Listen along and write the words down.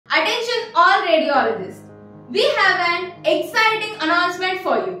all radiologists. We have an exciting announcement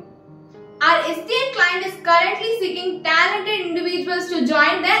for you. Our esteemed client is currently seeking talented individuals to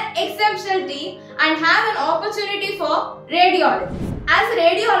join their exceptional team and have an opportunity for radiologists. As a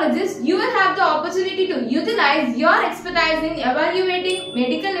radiologist, you will have the opportunity to utilize your expertise in evaluating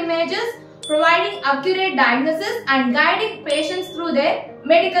medical images, providing accurate diagnosis and guiding patients through their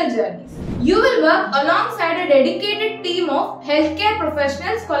medical journeys. You will work alongside a dedicated team of healthcare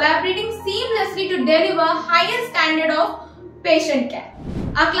professionals collaborating seamlessly to deliver highest standard of patient care.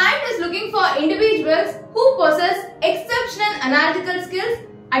 Our client is looking for individuals who possess exceptional analytical skills,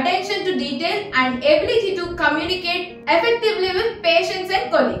 attention to detail and ability to communicate effectively with patients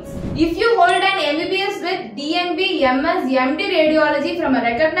and colleagues. If you hold an MBBS with DNB, MS, MD Radiology from a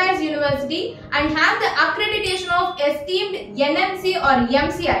recognized university and have the accreditation of esteemed NMC or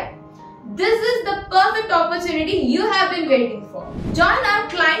MCI, this is the perfect opportunity you have been waiting for. Join our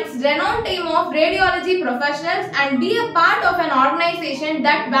client's renowned team of radiology professionals and be a part of an organization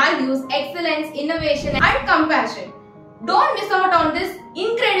that values excellence, innovation and compassion. Don't miss out on this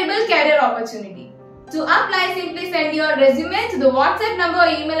incredible career opportunity. To apply, simply send your resume to the WhatsApp number or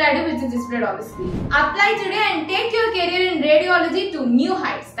email ID which is displayed on the screen. Apply today and take your career in radiology to new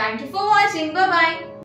heights. Thank you for watching. Bye-bye.